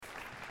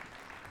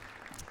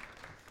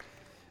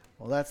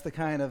Well, that's the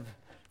kind of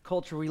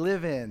culture we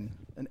live in,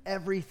 an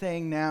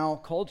everything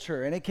now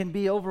culture, and it can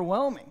be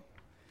overwhelming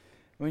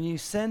when you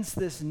sense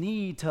this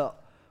need to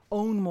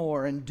own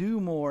more and do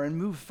more and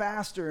move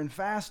faster and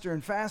faster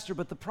and faster.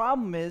 But the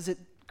problem is it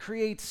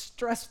creates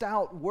stressed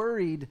out,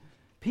 worried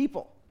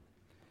people.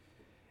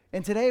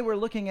 And today we're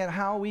looking at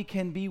how we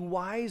can be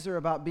wiser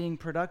about being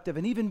productive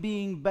and even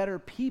being better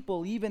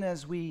people, even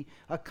as we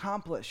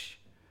accomplish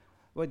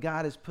what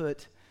God has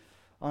put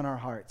on our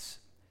hearts.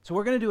 So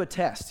we're going to do a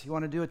test. You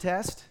want to do a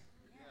test?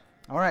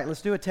 Yeah. All right,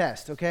 let's do a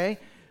test, okay?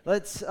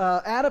 Let's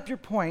add up your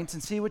points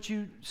and see what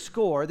you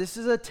score. This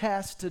is a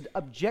test to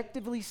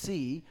objectively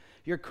see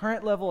your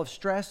current level of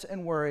stress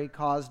and worry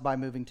caused by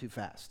moving too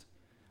fast.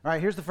 All right,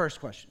 here's the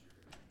first question.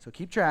 So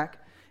keep track.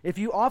 If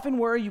you often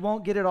worry you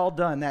won't get it all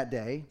done that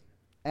day,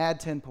 add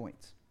 10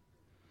 points.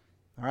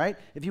 All right?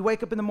 If you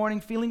wake up in the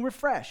morning feeling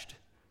refreshed,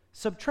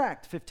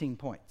 subtract 15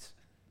 points.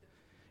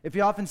 If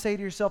you often say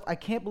to yourself, I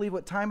can't believe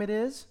what time it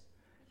is,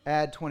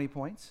 add 20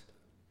 points.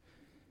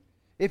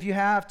 If you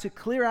have to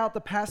clear out the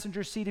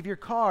passenger seat of your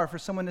car for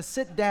someone to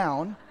sit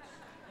down,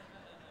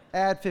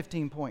 add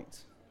 15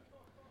 points.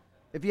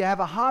 If you have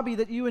a hobby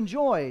that you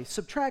enjoy,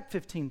 subtract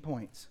 15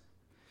 points.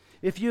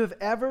 If you have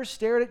ever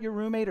stared at your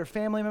roommate or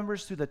family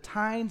members through the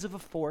tines of a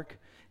fork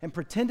and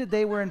pretended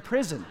they were in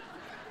prison,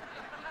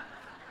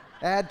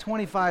 add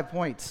 25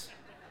 points.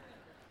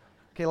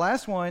 Okay,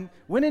 last one.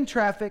 When in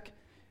traffic,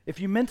 if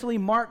you mentally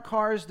mark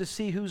cars to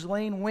see whose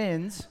lane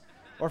wins,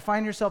 or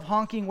find yourself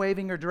honking,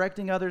 waving, or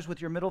directing others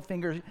with your middle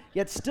finger,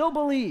 yet still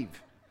believe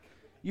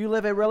you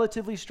live a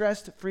relatively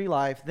stress-free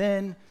life,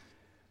 then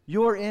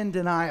you're in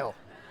denial.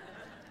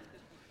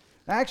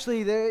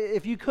 Actually,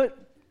 if you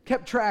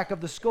kept track of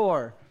the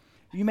score,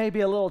 you may be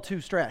a little too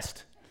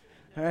stressed.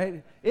 All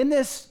right? In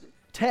this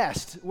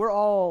test, we're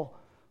all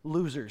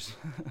losers.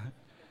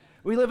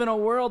 We live in a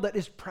world that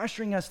is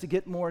pressuring us to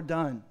get more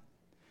done.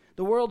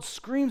 The world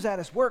screams at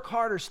us, work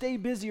harder, stay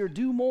busier,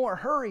 do more,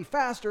 hurry,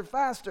 faster,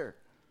 faster.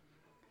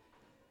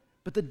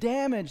 But the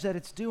damage that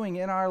it's doing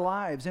in our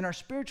lives, in our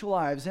spiritual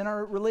lives, in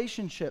our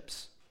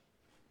relationships,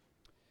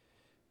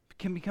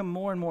 can become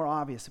more and more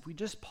obvious if we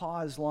just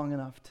pause long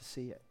enough to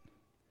see it.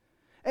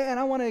 And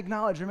I want to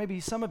acknowledge, or maybe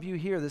some of you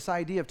here, this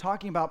idea of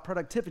talking about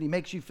productivity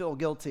makes you feel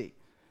guilty.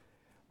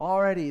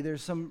 Already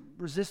there's some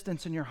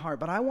resistance in your heart.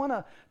 But I want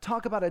to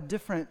talk about a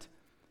different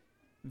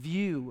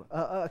view,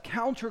 a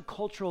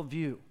countercultural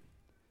view.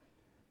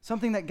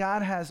 Something that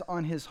God has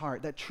on his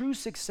heart, that true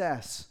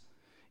success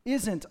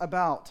isn't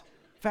about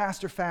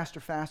faster, faster,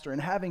 faster,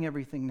 and having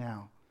everything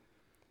now.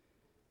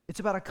 It's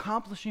about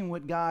accomplishing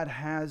what God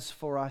has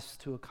for us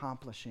to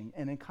accomplishing,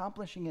 and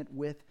accomplishing it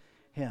with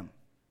him.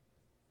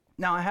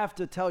 Now, I have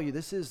to tell you,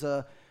 this is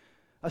a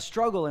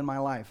struggle in my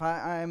life.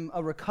 I'm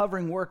a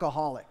recovering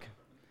workaholic.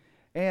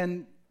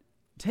 And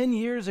 10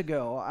 years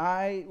ago,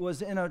 I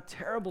was in a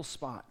terrible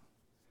spot,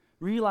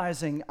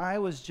 realizing I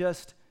was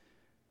just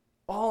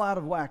all out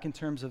of whack in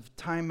terms of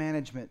time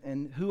management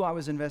and who I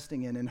was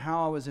investing in and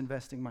how I was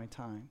investing my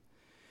time.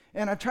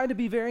 And I've tried to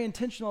be very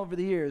intentional over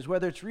the years,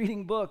 whether it's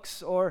reading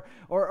books or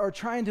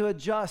trying to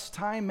adjust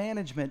time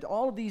management,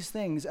 all of these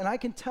things. And I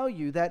can tell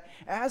you that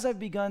as I've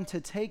begun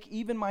to take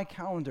even my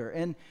calendar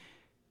and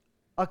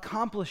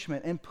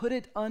accomplishment and put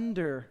it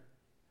under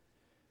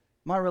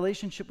my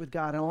relationship with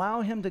God and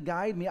allow him to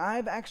guide me,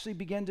 I've actually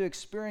begun to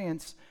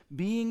experience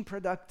being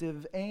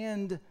productive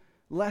and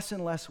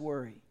less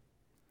worry,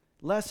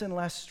 less and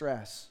less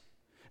stress.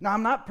 Now,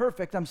 I'm not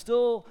perfect. I'm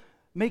still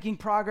making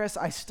progress.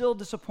 I still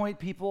disappoint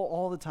people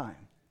all the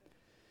time.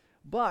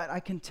 But I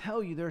can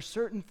tell you there are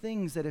certain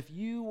things that if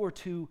you were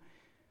to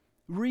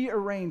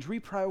rearrange,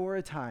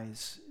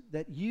 reprioritize,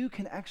 that you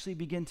can actually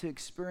begin to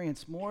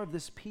experience more of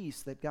this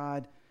peace that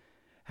God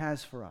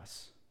has for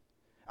us.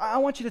 I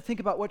want you to think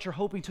about what you're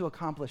hoping to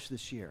accomplish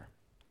this year.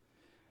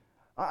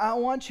 I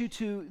want you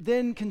to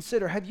then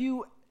consider, have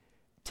you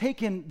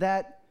taken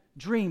that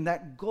dream,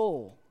 that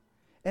goal,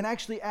 and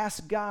actually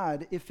asked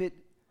God if it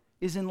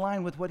is in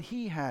line with what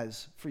he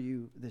has for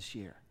you this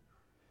year?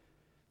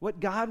 What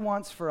God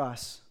wants for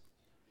us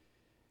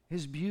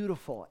is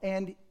beautiful,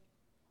 and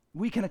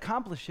we can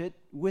accomplish it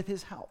with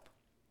his help.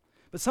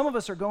 But some of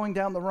us are going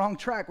down the wrong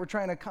track. We're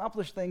trying to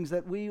accomplish things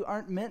that we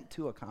aren't meant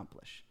to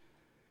accomplish.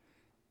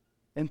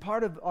 And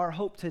part of our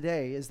hope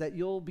today is that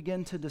you'll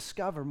begin to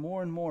discover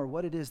more and more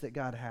what it is that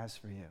God has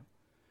for you.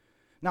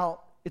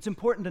 Now, it's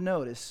important to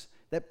notice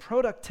that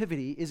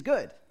productivity is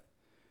good.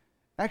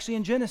 Actually,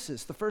 in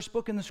Genesis, the first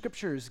book in the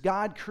scriptures,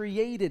 God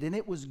created and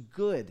it was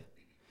good.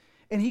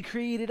 And he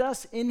created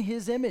us in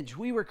his image.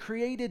 We were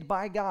created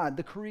by God,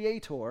 the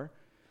creator,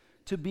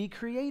 to be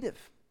creative.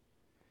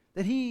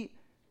 That he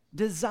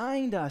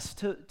designed us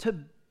to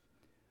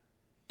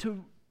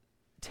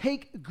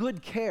take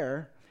good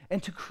care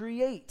and to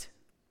create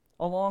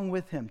along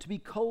with him, to be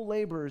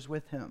co-laborers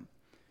with him.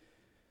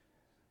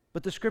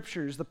 But the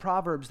scriptures, the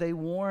Proverbs, they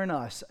warn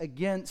us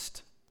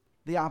against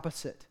the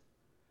opposite.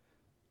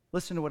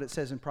 Listen to what it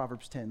says in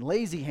Proverbs 10.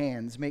 Lazy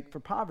hands make for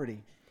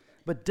poverty,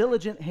 but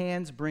diligent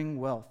hands bring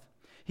wealth.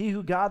 He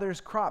who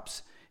gathers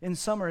crops in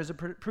summer is a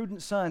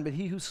prudent son, but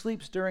he who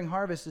sleeps during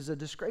harvest is a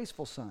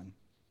disgraceful son.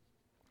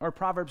 Or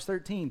Proverbs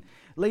 13,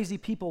 lazy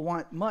people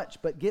want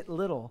much but get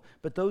little,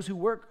 but those who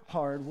work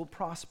hard will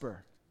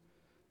prosper.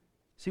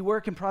 See,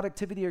 work and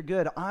productivity are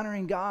good.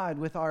 Honoring God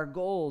with our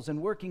goals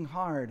and working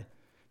hard,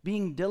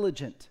 being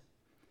diligent.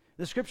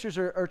 The scriptures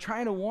are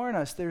trying to warn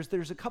us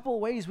there's a couple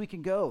of ways we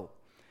can go.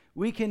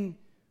 We can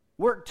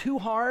work too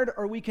hard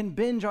or we can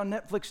binge on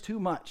Netflix too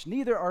much.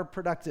 Neither are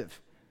productive.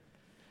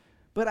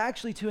 But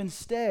actually to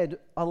instead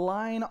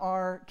align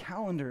our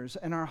calendars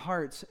and our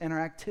hearts and our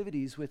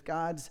activities with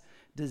God's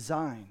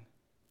design.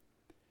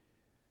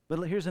 But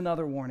here's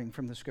another warning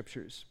from the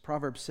scriptures.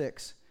 Proverbs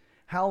 6.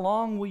 How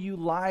long will you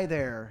lie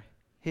there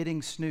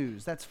hitting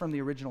snooze? That's from the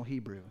original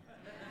Hebrew.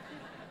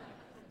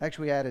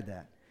 Actually, we added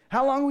that.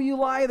 How long will you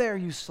lie there,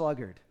 you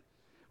sluggard?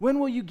 When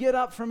will you get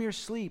up from your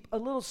sleep? A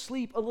little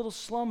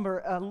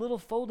slumber, a little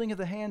folding of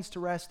the hands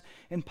to rest,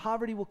 and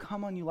poverty will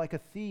come on you like a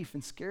thief,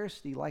 and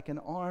scarcity like an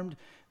armed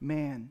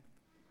man.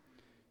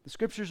 The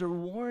scriptures are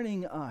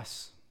warning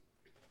us.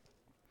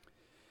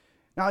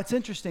 Now, it's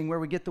interesting where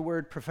we get the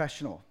word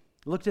professional.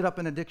 Looked it up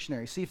in a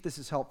dictionary. See if this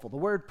is helpful. The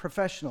word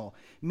professional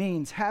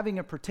means having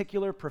a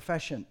particular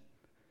profession.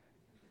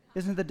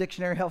 Isn't the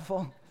dictionary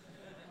helpful?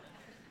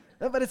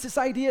 But it's this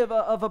idea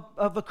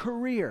of a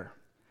career.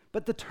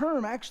 But the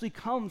term actually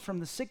comes from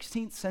the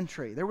 16th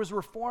century. There was a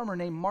reformer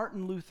named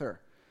Martin Luther.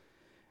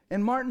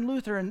 And Martin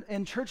Luther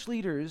and church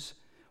leaders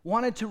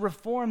wanted to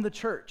reform the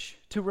church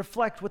to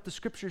reflect what the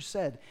scriptures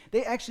said.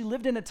 They actually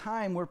lived in a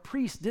time where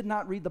priests did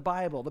not read the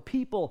Bible. The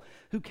people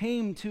who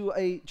came to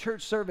a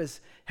church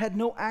service had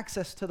no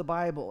access to the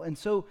Bible. And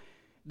so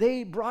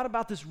they brought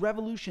about this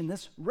revolution,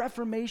 this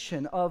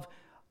reformation of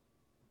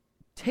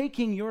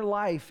taking your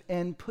life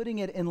and putting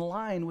it in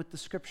line with the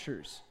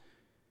scriptures.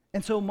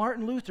 And so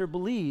Martin Luther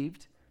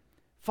believed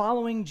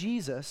following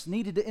Jesus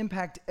needed to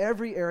impact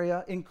every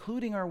area,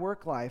 including our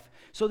work life.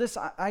 So this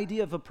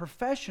idea of a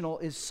professional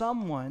is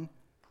someone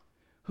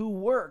who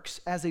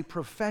works as a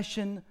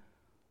profession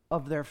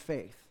of their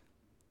faith.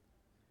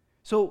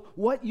 So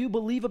what you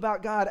believe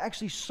about God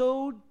actually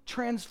so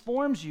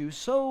transforms you,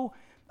 so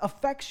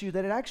affects you,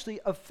 that it actually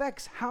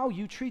affects how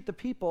you treat the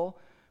people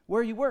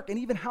where you work and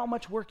even how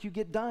much work you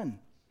get done.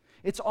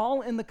 It's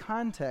all in the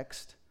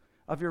context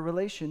of your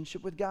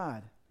relationship with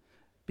God.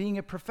 Being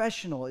a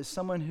professional is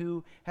someone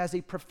who has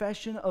a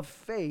profession of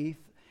faith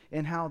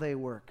in how they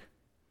work.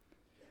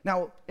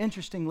 Now,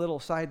 interesting little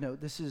side note.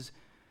 This is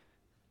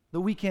the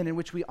weekend in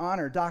which we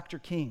honor Dr.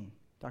 King,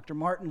 Dr.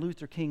 Martin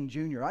Luther King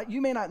Jr.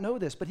 You may not know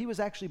this, but he was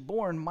actually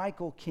born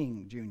Michael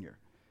King Jr.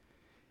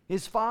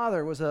 His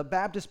father was a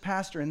Baptist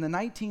pastor in the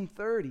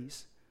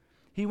 1930s.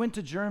 He went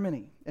to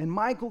Germany, and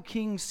Michael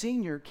King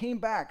Sr. came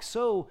back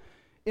so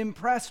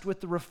impressed with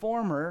the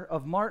reformer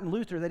of Martin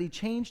Luther that he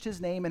changed his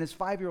name and his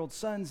 5-year-old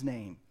son's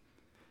name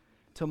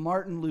to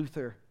Martin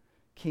Luther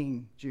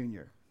King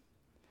Jr.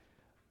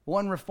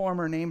 One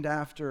reformer named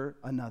after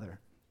another.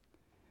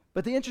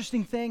 But the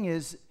interesting thing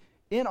is,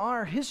 in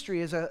our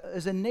history as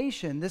a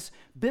nation, this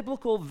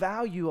biblical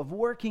value of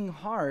working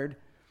hard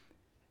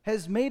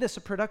has made us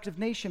a productive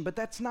nation, but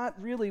that's not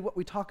really what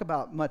we talk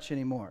about much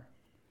anymore.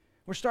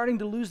 We're starting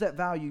to lose that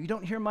value. You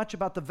don't hear much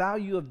about the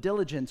value of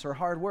diligence or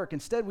hard work.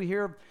 Instead, we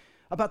hear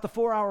about the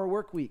 4-hour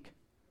work week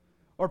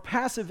or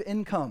passive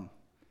income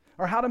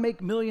or how to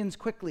make millions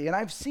quickly. And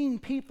I've seen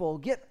people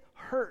get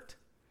hurt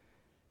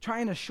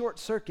trying to short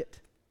circuit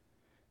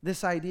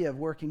this idea of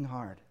working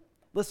hard.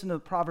 Listen to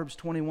Proverbs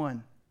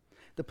 21.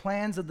 The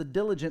plans of the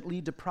diligent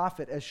lead to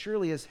profit as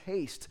surely as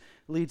haste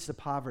leads to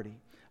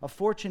poverty. A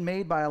fortune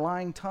made by a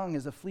lying tongue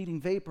is a fleeting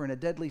vapor and a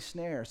deadly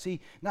snare. See,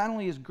 not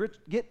only is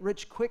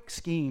get-rich-quick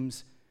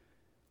schemes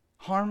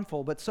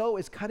harmful, but so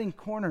is cutting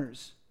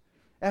corners,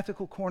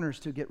 ethical corners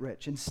to get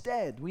rich.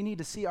 Instead, we need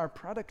to see our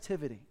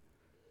productivity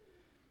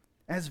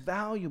as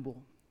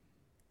valuable,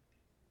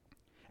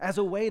 as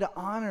a way to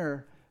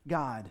honor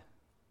God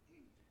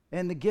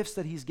and the gifts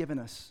that He's given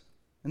us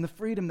and the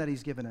freedom that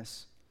He's given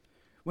us.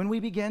 When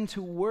we begin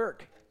to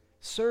work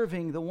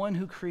serving the one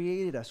who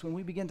created us, when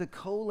we begin to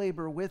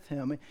co-labor with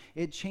Him,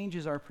 it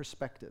changes our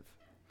perspective.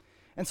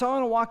 And so I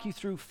want to walk you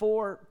through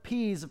 4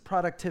 P's of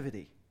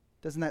productivity.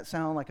 Doesn't that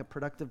sound like a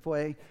productive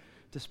way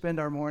to spend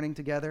our morning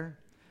together?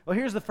 Well,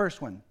 here's the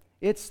first one.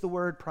 It's the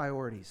word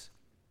priorities.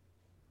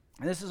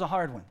 And this is a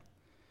hard one.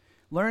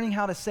 Learning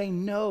how to say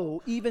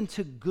no even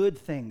to good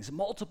things,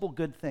 multiple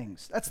good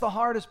things. That's the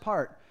hardest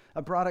part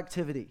of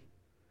productivity.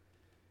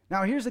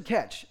 Now, here's the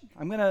catch.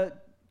 I'm going to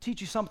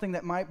teach you something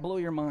that might blow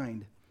your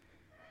mind.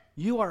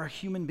 You are a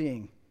human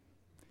being.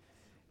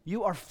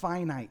 You are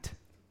finite.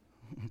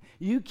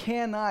 You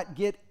cannot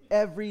get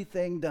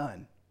everything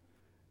done.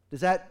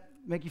 Does that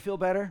make you feel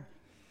better?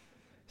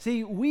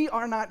 See, we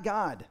are not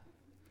God.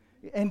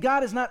 And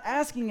God is not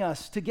asking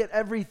us to get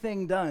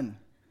everything done.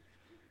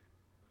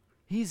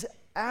 He's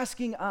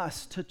asking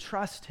us to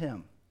trust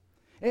Him.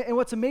 And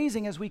what's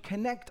amazing, as we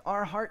connect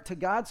our heart to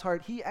God's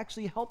heart, He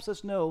actually helps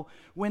us know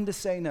when to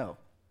say no.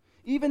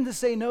 Even to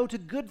say no to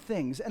good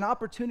things and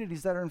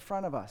opportunities that are in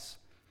front of us.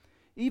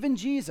 Even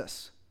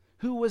Jesus,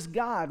 who was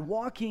God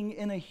walking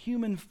in a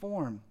human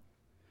form.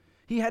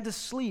 He had to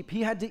sleep,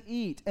 he had to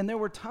eat, and there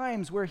were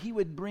times where he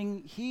would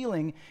bring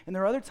healing, and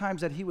there were other times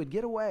that he would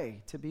get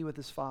away to be with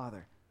his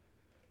Father,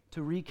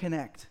 to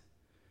reconnect.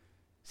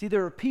 See,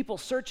 there were people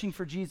searching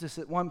for Jesus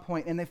at one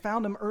point, and they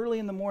found him early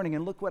in the morning,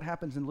 and look what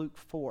happens in Luke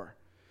 4.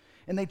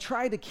 And they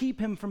tried to keep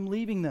him from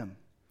leaving them.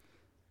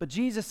 But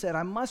Jesus said,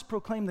 I must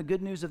proclaim the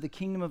good news of the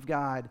kingdom of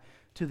God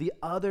to the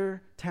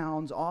other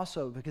towns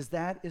also, because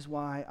that is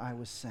why I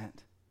was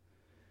sent.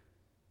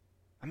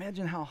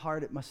 Imagine how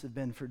hard it must have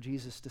been for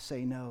Jesus to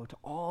say no to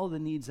all the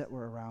needs that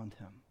were around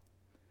him.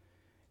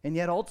 And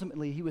yet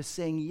ultimately he was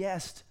saying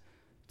yes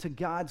to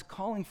God's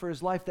calling for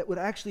his life that would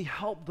actually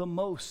help the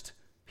most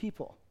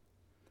people.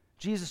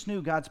 Jesus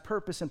knew God's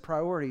purpose and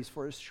priorities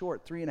for his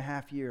short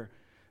 3.5-year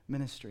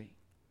ministry.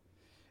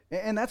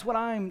 And that's what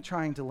I'm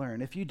trying to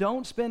learn. If you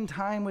don't spend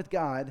time with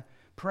God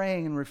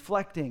praying and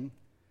reflecting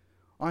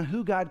on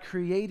who God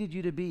created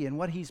you to be and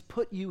what he's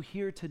put you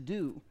here to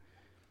do,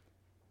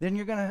 then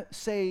you're going to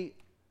say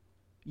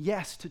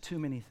yes to too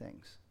many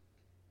things.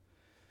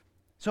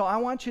 So I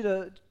want you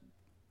to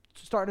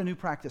start a new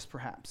practice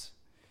perhaps.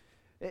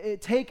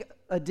 Take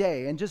a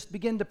day and just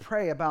begin to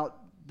pray about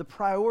the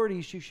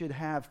priorities you should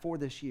have for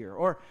this year.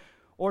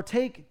 Or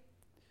take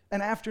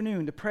an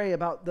afternoon to pray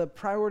about the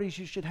priorities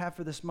you should have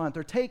for this month.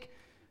 Or take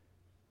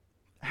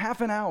half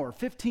an hour,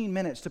 15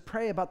 minutes to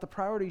pray about the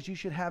priorities you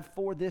should have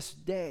for this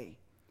day.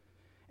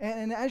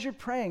 And as you're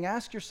praying,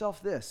 ask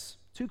yourself this,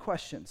 2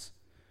 questions.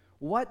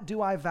 What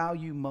do I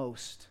value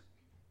most?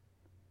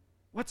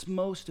 What's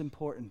most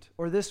important?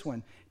 Or this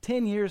one,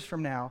 10 years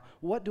from now,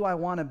 what do I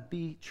want to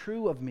be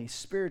true of me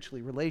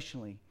spiritually,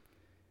 relationally,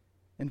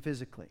 and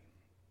physically?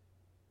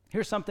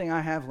 Here's something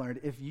I have learned.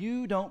 If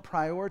you don't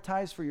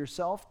prioritize for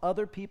yourself,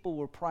 other people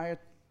will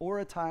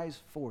prioritize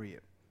for you.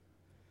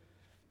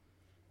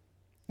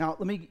 Now,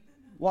 let me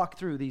walk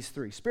through these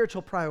 3.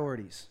 Spiritual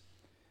priorities.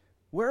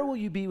 Where will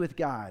you be with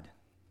God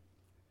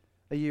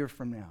a year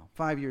from now,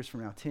 5 years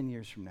from now, 10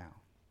 years from now?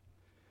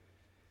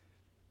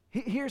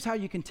 Here's how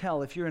you can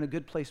tell if you're in a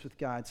good place with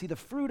God. See, the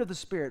fruit of the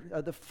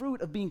Spirit, the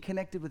fruit of being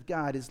connected with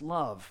God is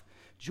love,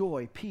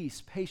 joy,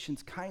 peace,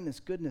 patience, kindness,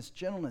 goodness,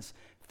 gentleness,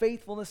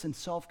 faithfulness, and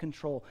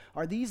self-control.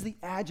 Are these the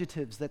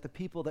adjectives that the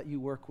people that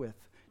you work with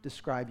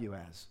describe you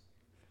as?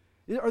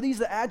 Are these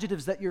the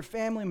adjectives that your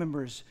family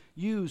members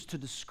use to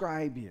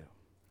describe you?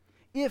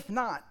 If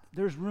not,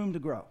 there's room to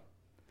grow.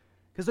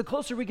 Because the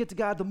closer we get to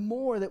God, the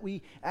more that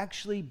we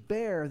actually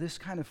bear this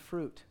kind of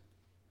fruit.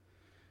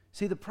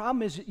 See, the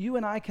problem is that you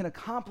and I can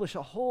accomplish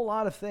a whole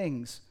lot of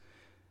things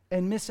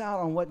and miss out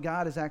on what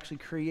God has actually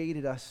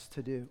created us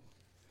to do.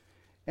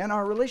 And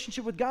our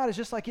relationship with God is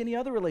just like any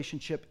other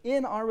relationship.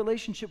 In our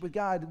relationship with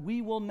God,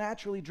 we will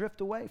naturally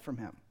drift away from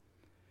him.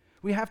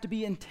 We have to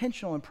be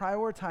intentional and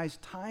prioritize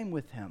time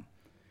with him.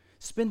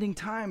 Spending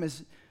time,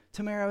 as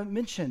Tamara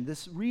mentioned,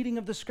 this reading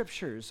of the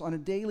scriptures on a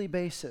daily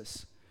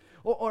basis.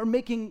 Or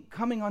making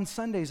coming on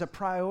Sundays a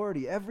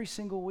priority every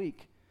single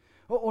week.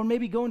 Or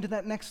maybe going to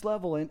that next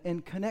level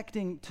and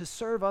connecting to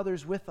serve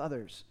others with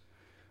others.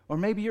 Or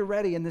maybe you're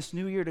ready in this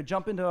new year to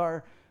jump into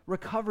our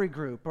recovery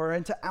group or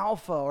into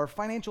Alpha or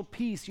Financial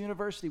Peace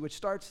University, which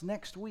starts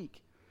next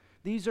week.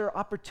 These are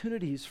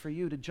opportunities for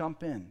you to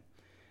jump in.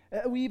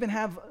 We even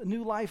have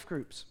new life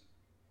groups.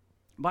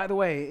 By the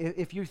way,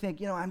 if you think,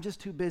 I'm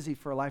just too busy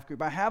for a life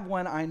group, I have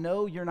one I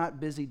know you're not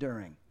busy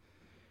during.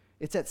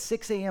 It's at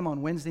 6 a.m.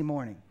 on Wednesday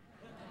morning.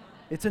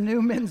 It's a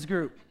new men's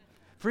group.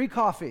 Free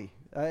coffee.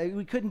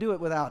 We couldn't do it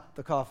without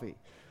the coffee.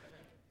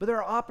 But there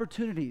are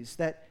opportunities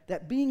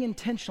that being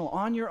intentional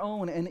on your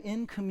own and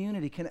in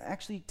community can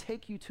actually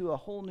take you to a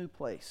whole new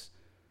place.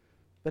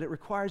 But it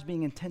requires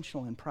being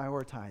intentional and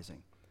prioritizing.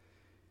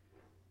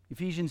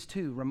 Ephesians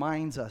 2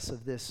 reminds us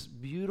of this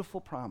beautiful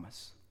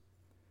promise.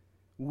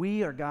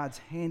 We are God's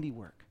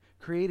handiwork,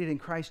 created in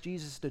Christ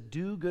Jesus to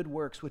do good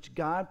works, which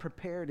God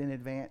prepared in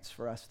advance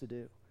for us to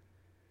do.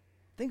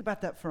 Think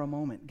about that for a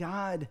moment.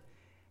 God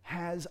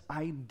has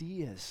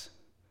ideas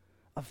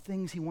of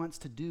things he wants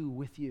to do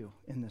with you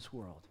in this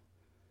world,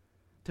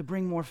 to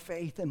bring more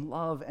faith and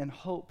love and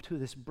hope to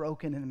this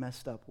broken and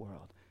messed up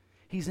world.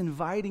 He's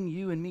inviting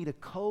you and me to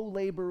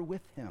co-labor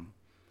with him.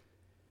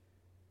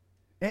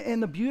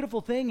 And the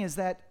beautiful thing is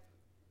that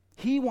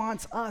he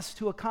wants us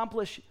to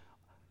accomplish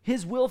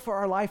his will for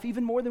our life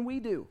even more than we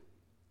do.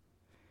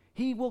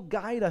 He will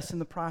guide us in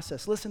the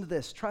process. Listen to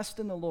this. Trust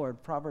in the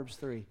Lord, Proverbs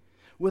 3.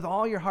 With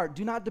all your heart.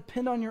 Do not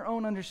depend on your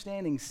own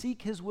understanding.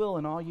 Seek his will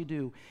in all you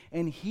do,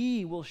 and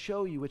he will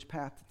show you which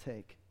path to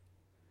take.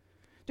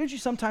 Don't you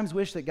sometimes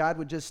wish that God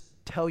would just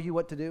tell you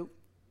what to do?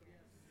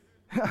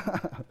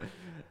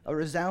 A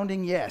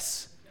resounding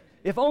yes.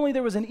 If only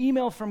there was an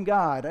email from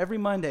God every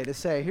Monday to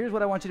say, here's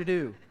what I want you to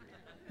do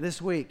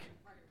this week.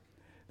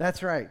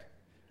 That's right.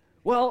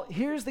 Well,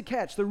 here's the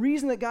catch. The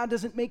reason that God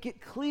doesn't make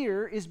it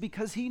clear is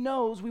because he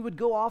knows we would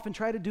go off and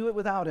try to do it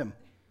without him.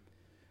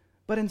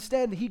 But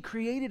instead, he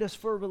created us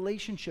for a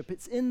relationship.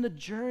 It's in the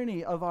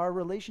journey of our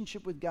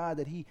relationship with God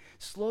that he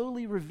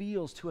slowly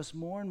reveals to us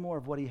more and more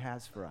of what he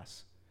has for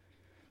us.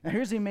 Now,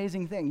 here's the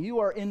amazing thing. You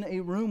are in a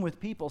room with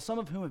people, some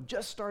of whom have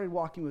just started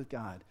walking with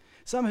God.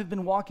 Some have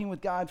been walking with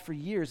God for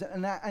years.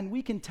 And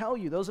we can tell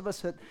you, those of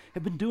us that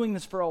have been doing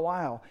this for a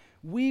while,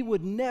 we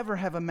would never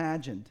have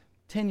imagined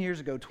 10 years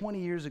ago, 20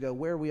 years ago,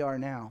 where we are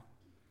now.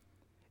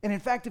 And in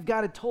fact, if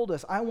God had told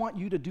us, I want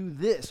you to do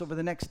this over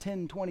the next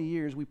 10, 20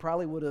 years, we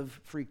probably would have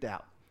freaked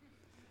out.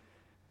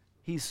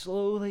 He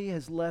slowly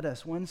has led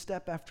us one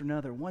step after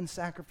another, one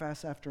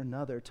sacrifice after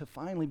another, to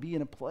finally be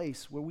in a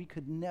place where we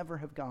could never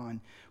have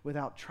gone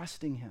without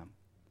trusting him,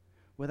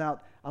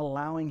 without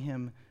allowing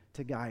him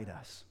to guide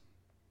us.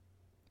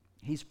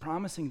 He's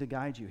promising to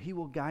guide you. He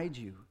will guide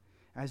you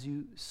as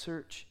you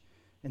search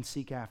and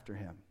seek after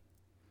him.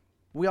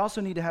 We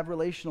also need to have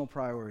relational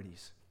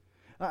priorities.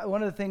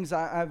 One of the things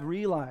I've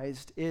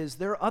realized is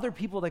there are other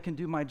people that can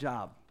do my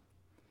job.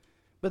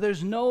 But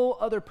there's no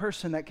other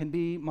person that can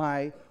be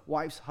my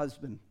wife's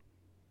husband.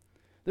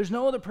 There's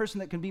no other person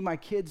that can be my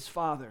kid's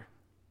father.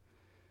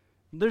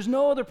 There's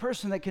no other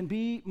person that can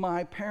be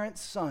my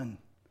parents' son,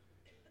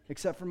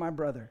 except for my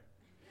brother.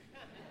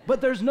 But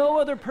there's no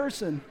other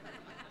person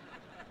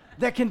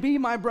that can be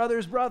my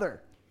brother's brother.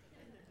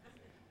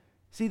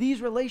 See,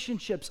 these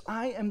relationships,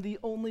 I am the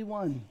only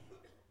one.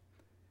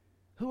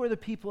 Who are the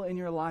people in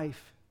your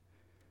life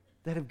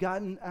that have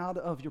gotten out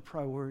of your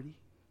priority?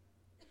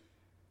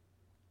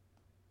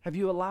 Have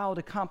you allowed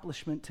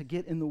accomplishment to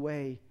get in the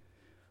way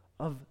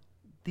of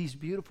these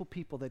beautiful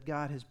people that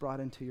God has brought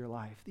into your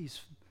life?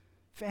 These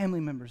family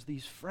members,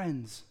 these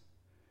friends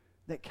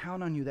that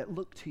count on you, that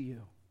look to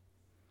you.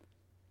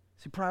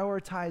 See,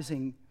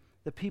 prioritizing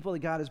the people that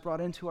God has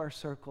brought into our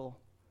circle,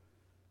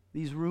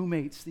 these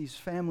roommates, these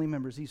family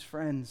members, these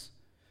friends,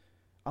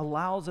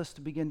 allows us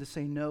to begin to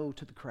say no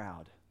to the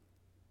crowd.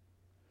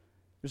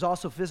 There's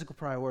also physical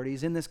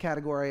priorities. In this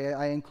category,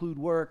 I include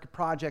work,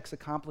 projects,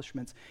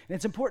 accomplishments. And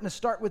it's important to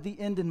start with the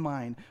end in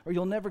mind, or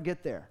you'll never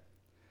get there.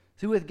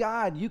 See, with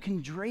God, you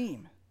can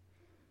dream.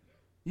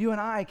 You and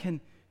I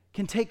can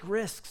take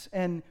risks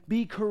and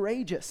be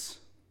courageous.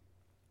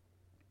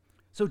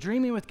 So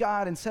dreaming with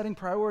God and setting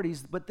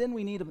priorities, but then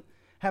we need to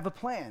have a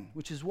plan,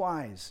 which is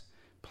wise.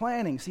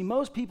 Planning. See,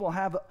 most people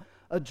have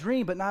a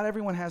dream, but not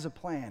everyone has a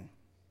plan.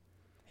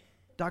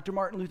 Dr.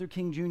 Martin Luther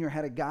King Jr.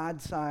 had a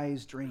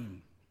God-sized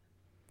dream.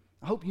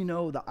 I hope you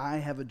know the I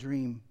Have a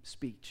Dream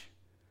speech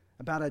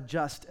about a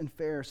just and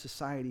fair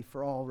society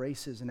for all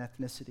races and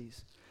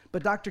ethnicities.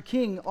 But Dr.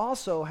 King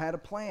also had a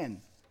plan.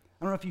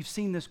 I don't know if you've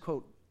seen this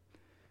quote.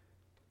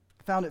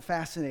 I found it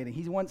fascinating.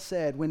 He once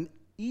said, "When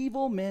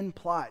evil men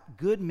plot,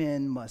 good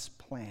men must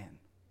plan."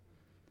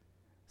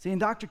 See, and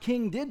Dr.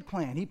 King did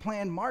plan. He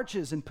planned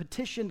marches and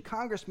petitioned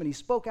congressmen. He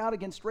spoke out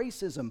against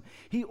racism.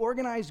 He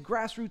organized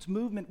grassroots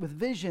movement with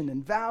vision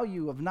and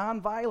value of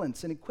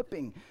nonviolence and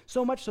equipping,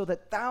 so much so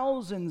that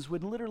thousands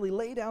would literally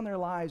lay down their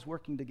lives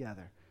working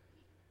together.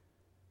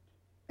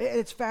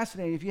 It's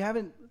fascinating. If you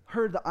haven't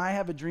heard the I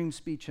Have a Dream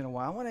speech in a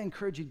while, I want to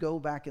encourage you to go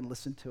back and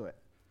listen to it.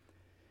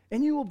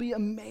 And you will be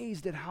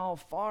amazed at how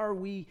far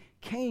we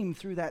came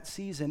through that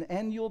season,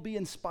 and you'll be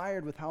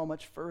inspired with how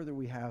much further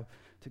we have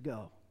to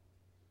go.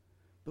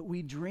 But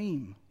we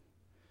dream,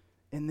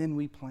 and then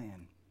we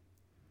plan.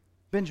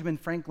 Benjamin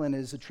Franklin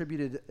is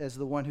attributed as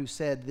the one who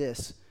said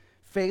this: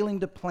 "Failing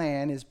to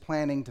plan is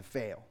planning to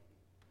fail."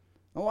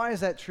 Now, why is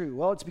that true?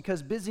 Well, it's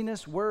because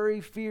busyness,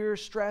 worry, fear,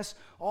 stress,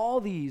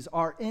 all these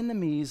are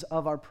enemies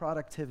of our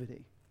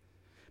productivity.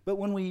 But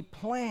when we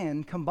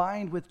plan,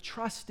 combined with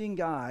trusting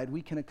God,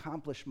 we can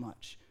accomplish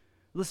much.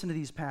 Listen to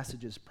these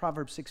passages.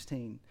 Proverbs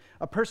 16.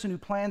 A person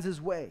plans his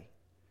way,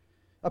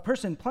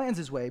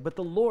 but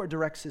the Lord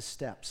directs his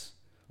steps.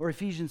 Or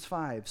Ephesians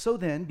 5. So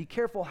then, be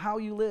careful how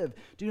you live.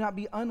 Do not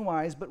be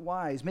unwise, but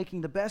wise,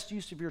 making the best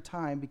use of your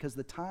time, because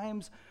the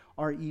times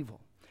are evil.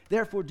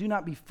 Therefore, do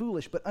not be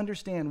foolish, but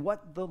understand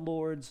what the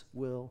Lord's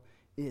will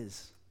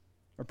is.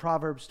 Or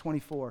Proverbs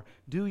 24.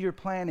 Do your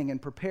planning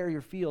and prepare your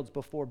fields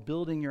before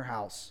building your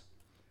house.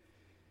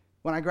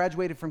 When I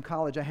graduated from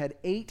college, I had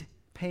 8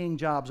 paying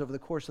jobs over the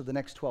course of the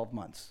next 12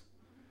 months.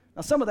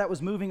 Now, some of that was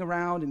moving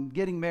around and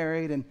getting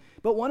married,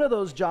 but one of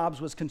those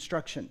jobs was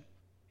construction.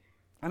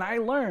 And I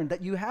learned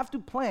that you have to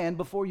plan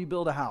before you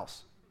build a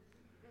house.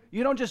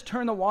 You don't just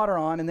turn the water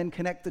on and then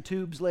connect the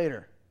tubes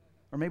later.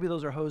 Or maybe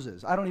those are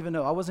hoses. I don't even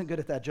know. I wasn't good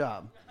at that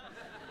job.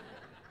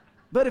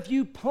 But if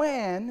you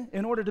plan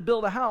in order to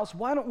build a house,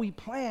 why don't we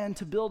plan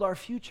to build our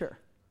future?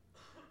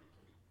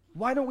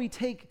 Why don't we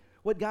take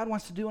what God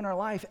wants to do in our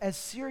life as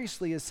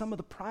seriously as some of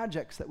the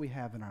projects that we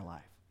have in our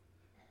life?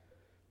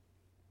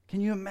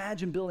 Can you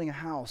imagine building a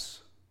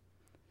house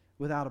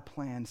without a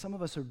plan? Some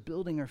of us are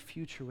building our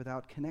future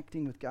without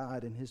connecting with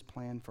God and his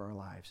plan for our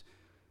lives.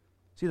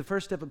 See, the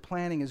first step of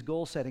planning is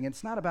goal setting.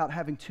 It's not about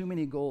having too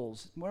many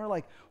goals. It's more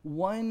like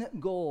one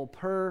goal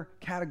per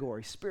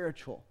category: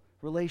 spiritual,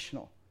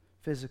 relational,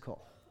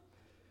 physical.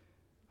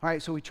 All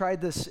right, so we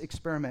tried this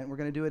experiment. We're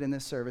going to do it in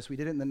this service. We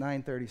did it in the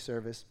 9:30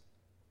 service.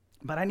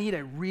 But I need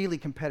a really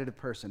competitive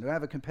person. Do I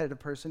have a competitive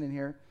person in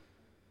here?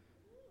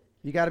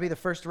 You got to be the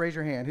first to raise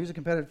your hand. Who's a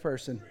competitive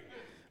person?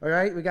 All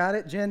right, we got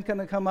it. Jen's going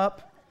to come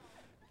up.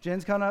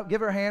 Jen's coming up.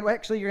 Give her a hand. Well,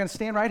 actually, you're going to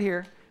stand right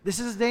here. This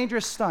is a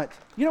dangerous stunt.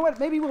 You know what?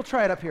 Maybe we'll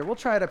try it up here. We'll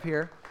try it up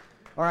here.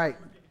 All right.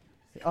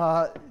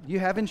 You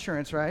have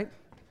insurance, right?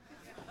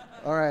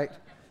 All right.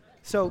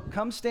 So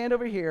come stand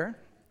over here.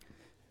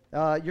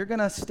 You're going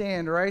to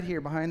stand right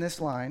here behind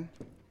this line.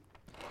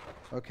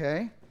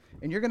 Okay?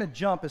 And you're going to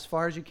jump as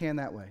far as you can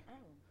that way. Oh,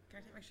 can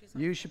I take my shoes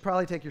off? You should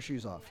probably take your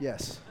shoes off,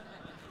 yes.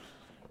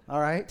 All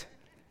right?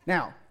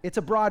 Now, it's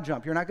a broad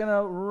jump. You're not going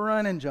to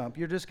run and jump.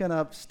 You're just going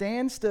to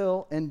stand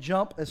still and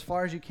jump as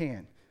far as you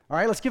can. All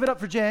right, let's give it up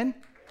for Jen.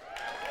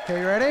 Okay,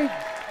 you ready?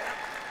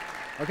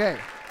 Okay,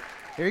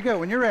 here you go.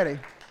 When you're ready.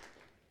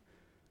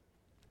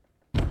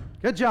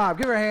 Good job.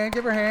 Give her a hand.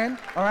 Give her a hand.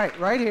 All right,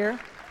 right here.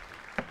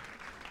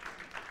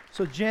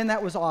 So, Jen,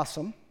 that was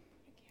awesome.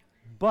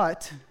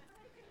 But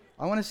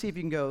I want to see if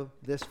you can go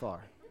this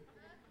far.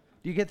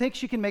 Do you think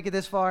she can make it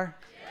this far?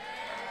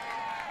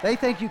 Yeah. They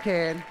think you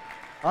can.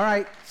 All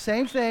right,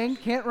 same thing.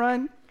 Can't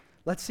run.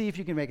 Let's see if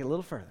you can make it a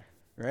little further.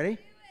 Ready?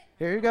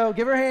 Here you go.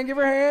 Give her a hand. Give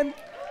her a hand.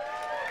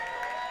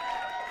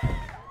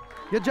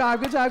 Good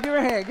job. Good job. Give her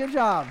a hand. Good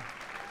job.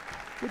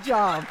 Good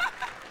job.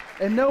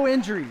 And no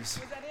injuries.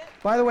 Was that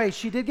it? By the way,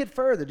 she did get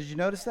further. Did you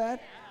notice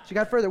that? She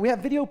got further. We have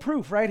video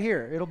proof right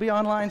here. It'll be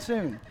online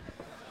soon.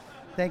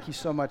 Thank you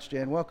so much,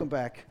 Jen. Welcome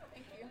back.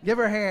 Thank you. Give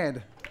her a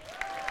hand.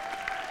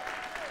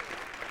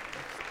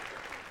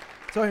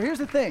 So here's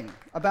the thing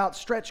about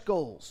stretch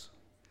goals.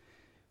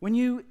 When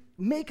you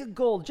make a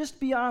goal just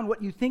beyond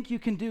what you think you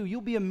can do,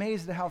 you'll be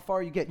amazed at how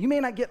far you get. You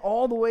may not get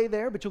all the way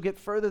there, but you'll get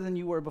further than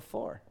you were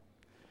before.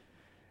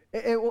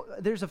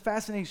 There's a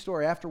fascinating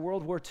story. After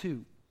World War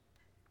II,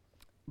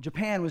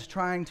 Japan was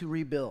trying to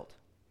rebuild.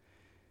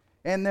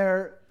 And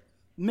their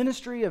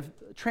Ministry of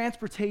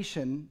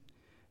Transportation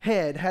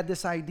head had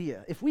this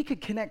idea. If we could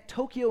connect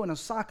Tokyo and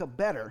Osaka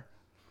better,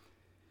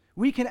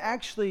 we can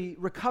actually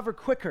recover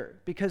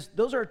quicker, because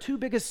those are our two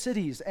biggest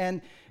cities,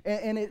 and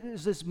it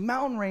is this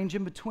mountain range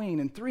in between,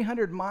 and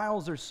 300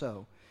 miles or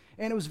so.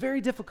 And it was very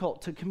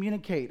difficult to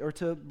communicate or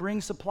to bring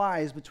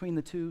supplies between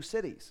the two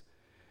cities.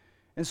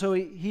 And so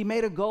he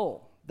made a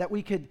goal that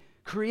we could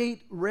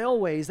create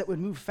railways that would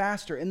move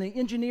faster. And the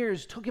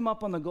engineers took him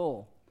up on the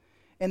goal.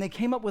 And they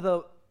came up with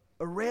a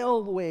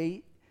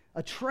railway,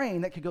 a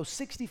train that could go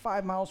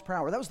 65 miles per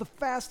hour. That was the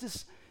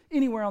fastest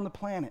anywhere on the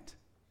planet.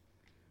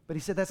 But he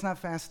said that's not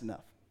fast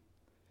enough.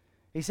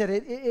 He said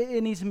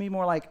it needs to be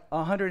more like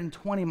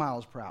 120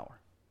 miles per hour.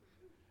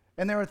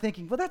 And they were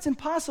thinking, well, that's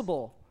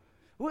impossible.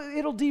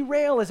 It'll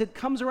derail as it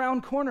comes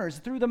around corners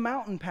through the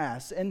mountain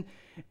pass. And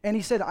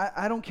he said,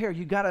 I don't care.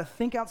 You got to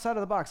think outside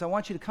of the box. I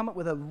want you to come up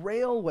with a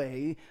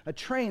railway, a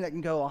train that can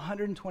go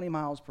 120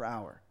 miles per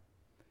hour.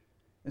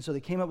 And so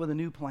they came up with a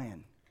new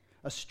plan,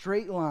 a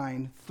straight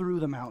line through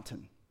the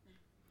mountain.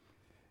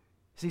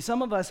 See,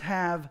 some of us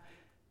have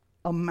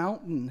a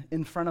mountain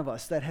in front of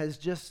us that has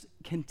just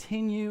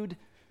continued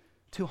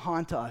to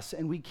haunt us,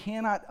 and we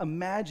cannot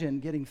imagine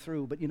getting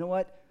through. But you know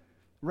what?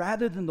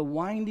 Rather than the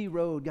windy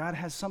road, God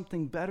has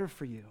something better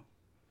for you.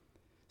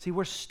 See,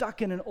 we're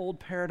stuck in an old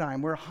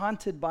paradigm. We're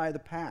haunted by the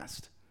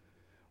past.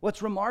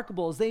 What's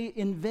remarkable is they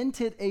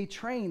invented a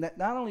train that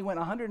not only went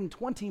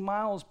 120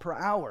 miles per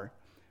hour,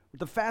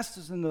 the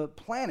fastest in the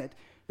planet,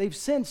 they've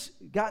since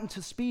gotten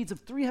to speeds of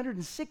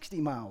 360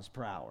 miles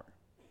per hour.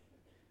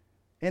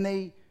 And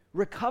they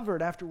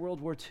recovered after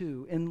World War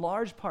II, in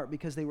large part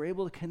because they were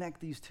able to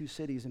connect these two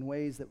cities in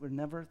ways that were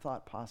never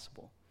thought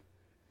possible.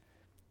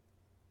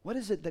 What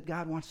is it that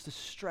God wants to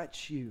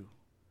stretch you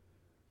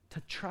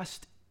to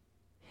trust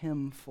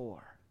Him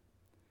for?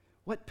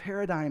 What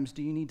paradigms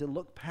do you need to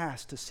look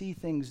past to see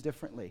things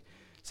differently?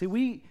 See,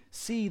 we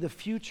see the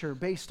future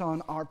based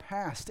on our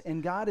past,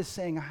 and God is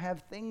saying, I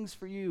have things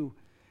for you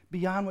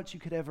beyond what you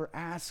could ever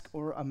ask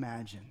or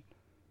imagine.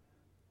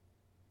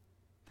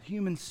 The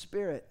human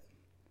spirit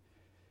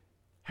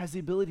has the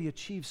ability to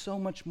achieve so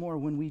much more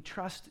when we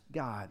trust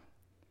God.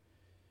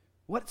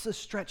 What's the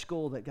stretch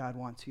goal that God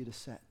wants you to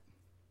set?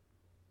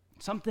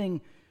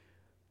 Something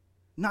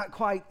not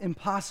quite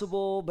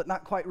impossible, but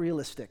not quite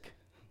realistic.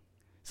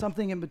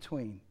 Something in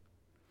between.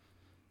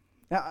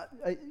 Now,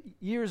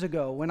 years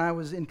ago, when I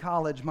was in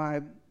college,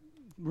 my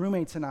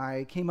roommates and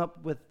I came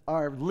up with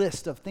our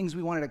list of things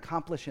we wanted to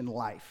accomplish in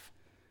life.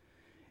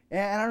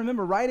 And I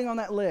remember writing on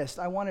that list,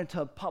 I wanted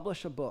to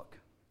publish a book.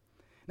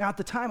 Now, at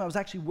the time, I was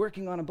actually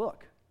working on a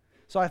book.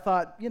 So I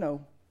thought,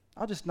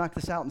 I'll just knock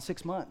this out in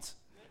 6 months.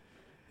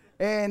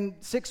 And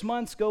 6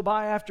 months go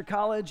by after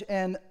college,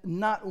 and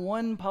not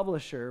one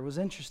publisher was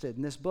interested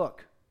in this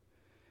book.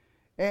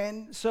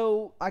 And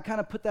so I kind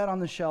of put that on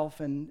the shelf,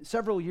 and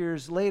several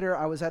years later,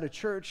 I was at a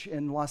church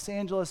in Los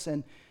Angeles,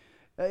 and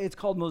it's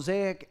called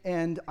Mosaic,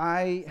 and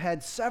I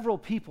had several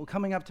people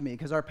coming up to me,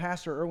 because our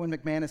pastor, Erwin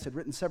McManus, had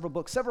written several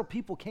books. Several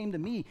people came to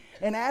me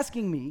and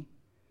asking me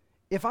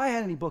if I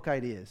had any book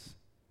ideas.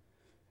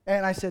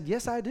 And I said,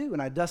 yes, I do.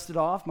 And I dusted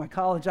off my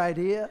college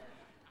idea,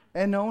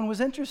 and no one was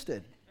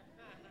interested.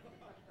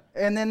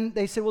 And then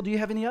they said, well, do you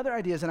have any other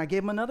ideas? And I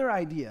gave them another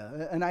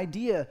idea, an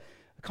idea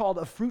called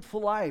A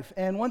Fruitful Life.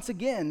 And once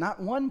again, not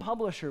one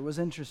publisher was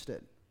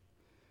interested.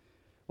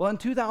 Well, in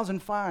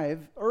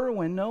 2005,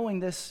 Erwin, knowing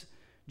this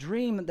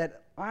dream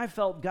that I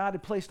felt God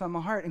had placed on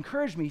my heart,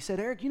 encouraged me. He said,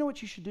 Eric, you know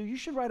what you should do? You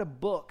should write a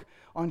book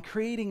on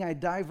creating a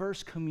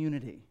diverse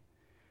community.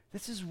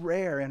 This is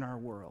rare in our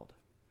world.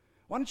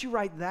 Why don't you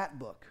write that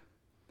book?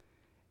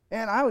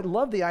 And I would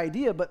love the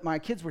idea, but my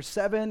kids were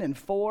 7 and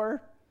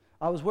 4.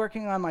 I was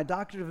working on my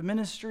doctorate of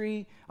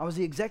ministry. I was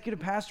the executive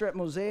pastor at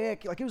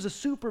Mosaic. Like, it was a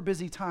super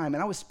busy time,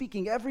 and I was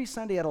speaking every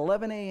Sunday at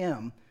 11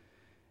 a.m.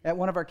 at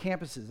one of our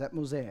campuses at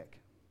Mosaic.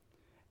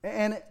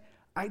 And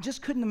I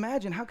just couldn't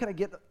imagine how could I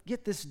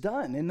get this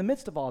done in the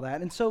midst of all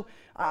that. And so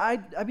I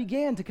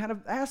began to kind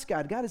of ask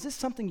God, is this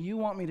something you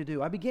want me to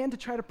do? I began to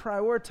try to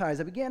prioritize.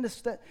 I began to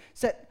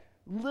set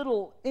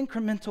little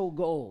incremental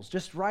goals.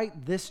 Just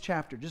write this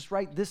chapter. Just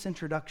write this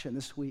introduction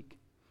this week.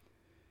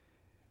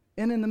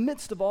 And in the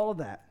midst of all of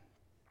that,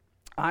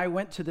 I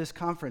went to this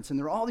conference, and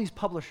there were all these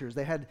publishers.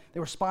 They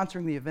were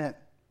sponsoring the event.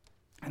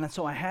 And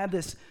so I had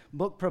this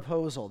book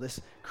proposal,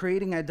 this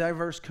Creating a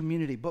Diverse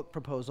Community book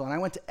proposal. And I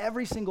went to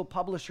every single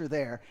publisher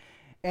there,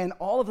 and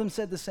all of them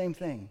said the same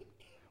thing.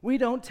 We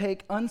don't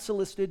take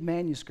unsolicited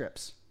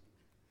manuscripts.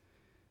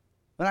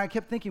 And I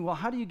kept thinking, well,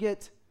 how do you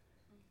get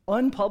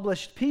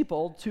unpublished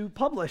people to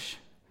publish?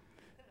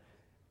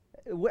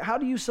 How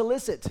do you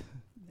solicit?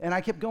 And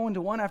I kept going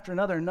to one after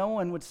another, and no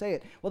one would say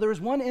it. Well, there was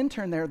one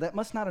intern there that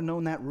must not have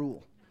known that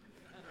rule,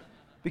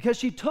 because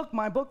she took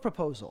my book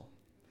proposal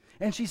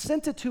and she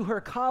sent it to her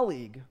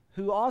colleague,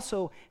 who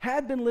also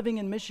had been living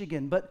in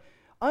Michigan, but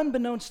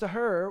unbeknownst to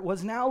her,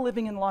 was now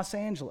living in Los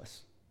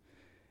Angeles.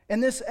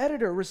 And this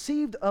editor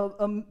received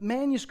a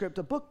manuscript,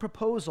 a book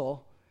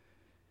proposal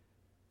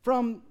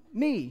from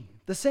me,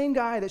 the same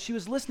guy that she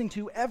was listening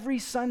to every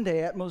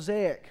Sunday at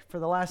Mosaic for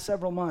the last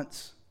several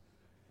months.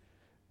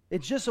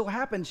 It just so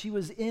happened she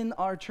was in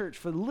our church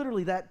for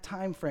literally that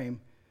time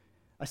frame.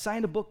 I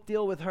signed a book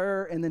deal with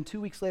her, and then 2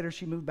 weeks later,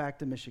 she moved back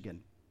to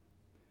Michigan.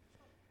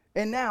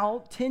 And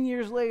now, 10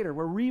 years later,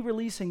 we're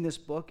re-releasing this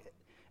book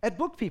at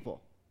Book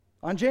People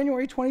on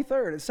January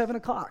 23rd at 7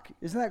 o'clock.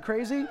 Isn't that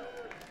crazy?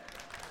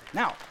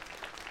 Now,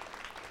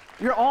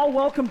 you're all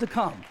welcome to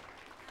come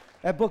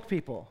at Book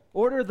People.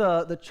 Order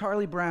the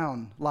Charlie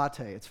Brown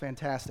latte. It's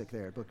fantastic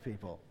there at Book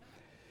People.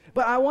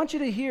 But I want you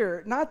to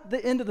hear, not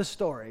the end of the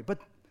story, but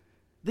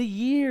the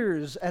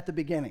years at the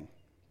beginning.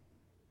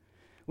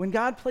 When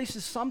God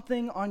places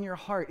something on your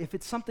heart, if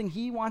it's something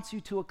He wants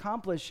you to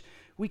accomplish,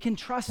 we can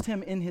trust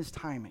Him in His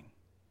timing.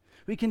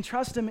 We can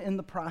trust Him in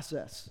the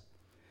process.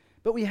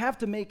 But we have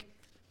to make,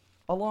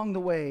 along the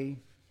way,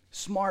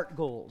 SMART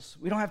goals.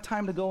 We don't have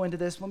time to go into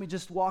this. Let me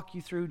just walk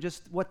you through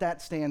just what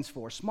that stands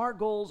for. SMART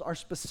goals are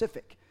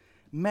specific,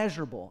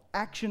 measurable,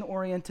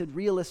 action-oriented,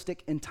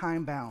 realistic, and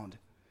time-bound.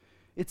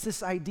 It's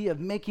this idea of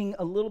making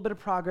a little bit of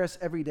progress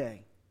every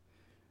day.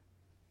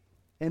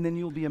 And then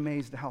you'll be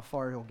amazed at how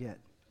far you'll get.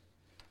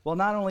 Well,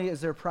 not only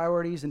is there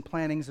priorities and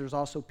plannings, there's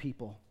also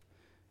people.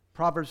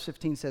 Proverbs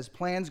 15 says,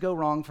 plans go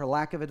wrong for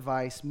lack of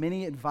advice.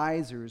 Many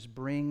advisors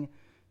bring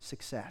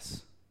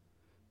success.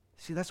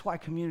 See, that's why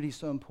community is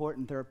so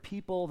important. There are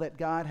people that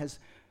God has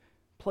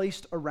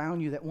placed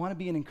around you that want to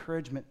be an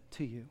encouragement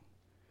to you.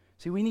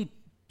 See, we need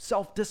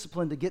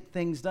self-discipline to get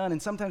things done,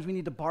 and sometimes we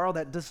need to borrow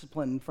that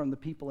discipline from the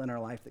people in our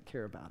life that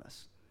care about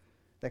us,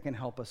 that can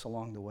help us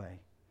along the way.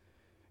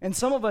 And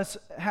some of us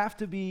have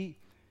to be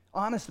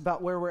honest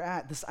about where we're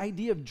at. This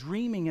idea of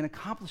dreaming and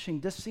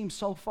accomplishing just seems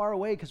so far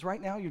away because right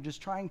now you're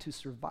just trying to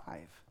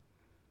survive.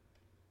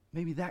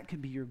 Maybe that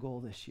could be your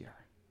goal this year.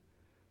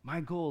 My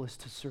goal is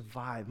to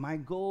survive. My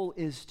goal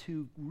is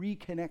to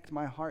reconnect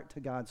my heart to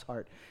God's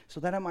heart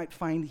so that I might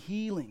find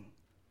healing,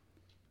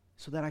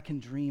 so that I can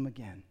dream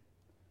again.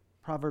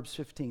 Proverbs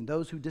 15,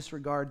 those who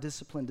disregard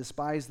discipline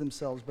despise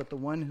themselves, but the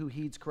one who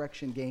heeds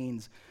correction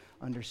gains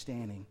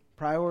understanding.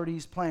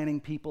 Priorities,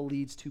 planning, people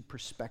leads to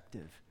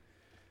perspective.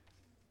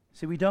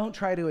 See, we don't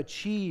try to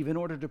achieve in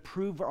order to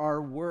prove our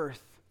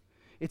worth.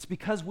 It's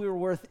because we're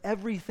worth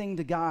everything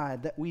to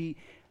God that we,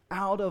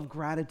 out of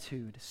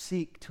gratitude,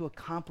 seek to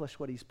accomplish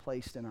what He's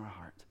placed in our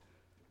heart.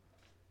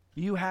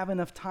 You have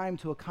enough time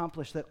to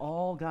accomplish that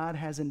all God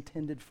has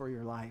intended for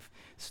your life.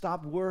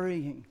 Stop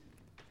worrying.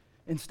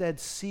 Instead,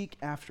 seek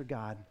after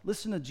God.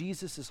 Listen to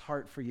Jesus'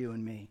 heart for you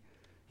and me.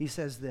 He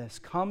says this,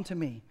 come to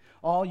me,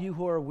 all you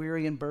who are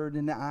weary and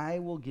burdened, and I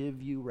will give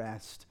you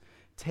rest.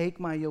 Take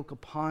my yoke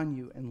upon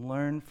you and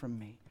learn from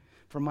me.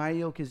 For my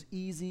yoke is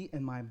easy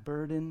and my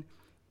burden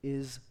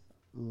is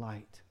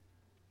light.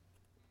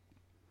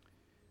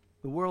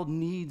 The world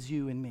needs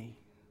you and me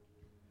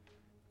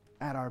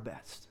at our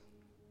best.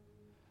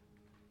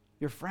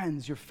 Your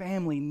friends, your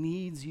family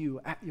needs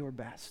you at your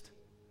best.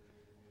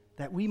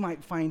 That we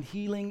might find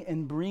healing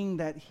and bring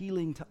that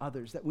healing to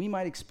others. That we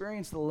might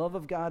experience the love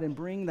of God and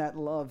bring that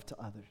love to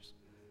others.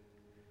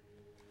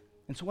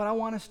 And so what I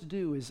want us to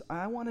do is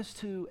I want us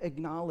to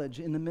acknowledge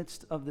in the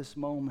midst of this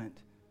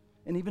moment,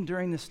 and even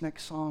during this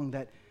next song,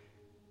 that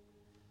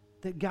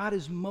God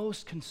is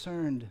most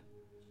concerned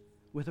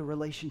with a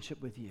relationship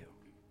with you.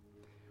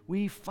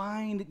 We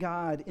find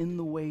God in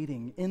the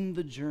waiting, in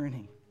the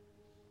journey.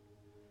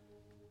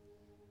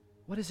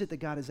 What is it that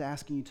God is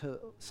asking you to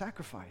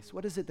sacrifice?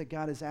 What is it that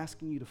God is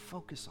asking you to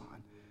focus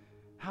on?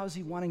 How is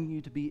he wanting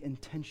you to be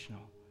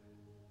intentional?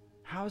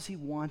 How is he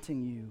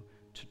wanting you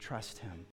to trust him?